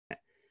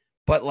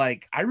But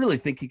like, I really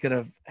think he could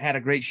have had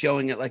a great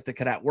showing at like the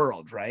Cadet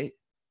Worlds, right?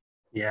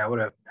 Yeah, I would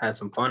have had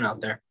some fun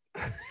out there.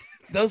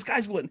 Those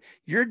guys wouldn't.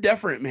 You're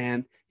different,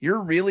 man.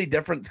 You're really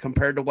different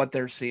compared to what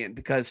they're seeing,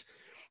 because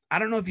I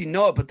don't know if you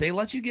know it, but they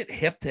let you get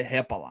hip to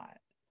hip a lot.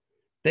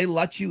 They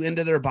let you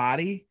into their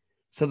body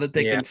so that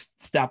they can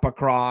step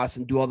across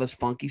and do all this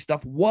funky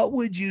stuff. What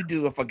would you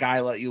do if a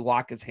guy let you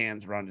lock his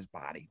hands around his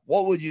body?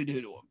 What would you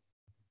do to him?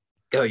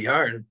 Go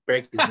yard and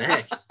break his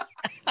neck.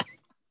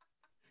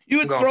 You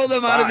would throw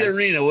them out of the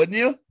arena, wouldn't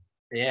you?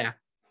 Yeah.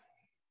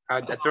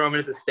 I'd throw them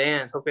into the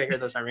stands. Hopefully I hear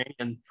those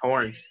Iranian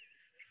horns.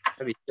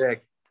 That'd be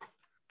sick.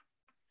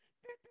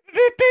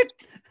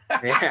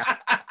 Yeah.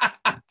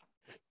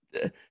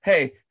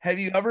 Hey, have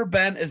you ever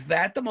been? Is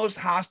that the most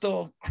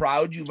hostile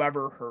crowd you've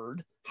ever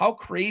heard? How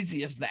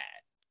crazy is that?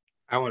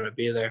 I want to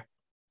be there.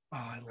 Oh,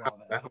 I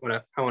love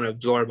it. I want to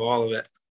absorb all of it.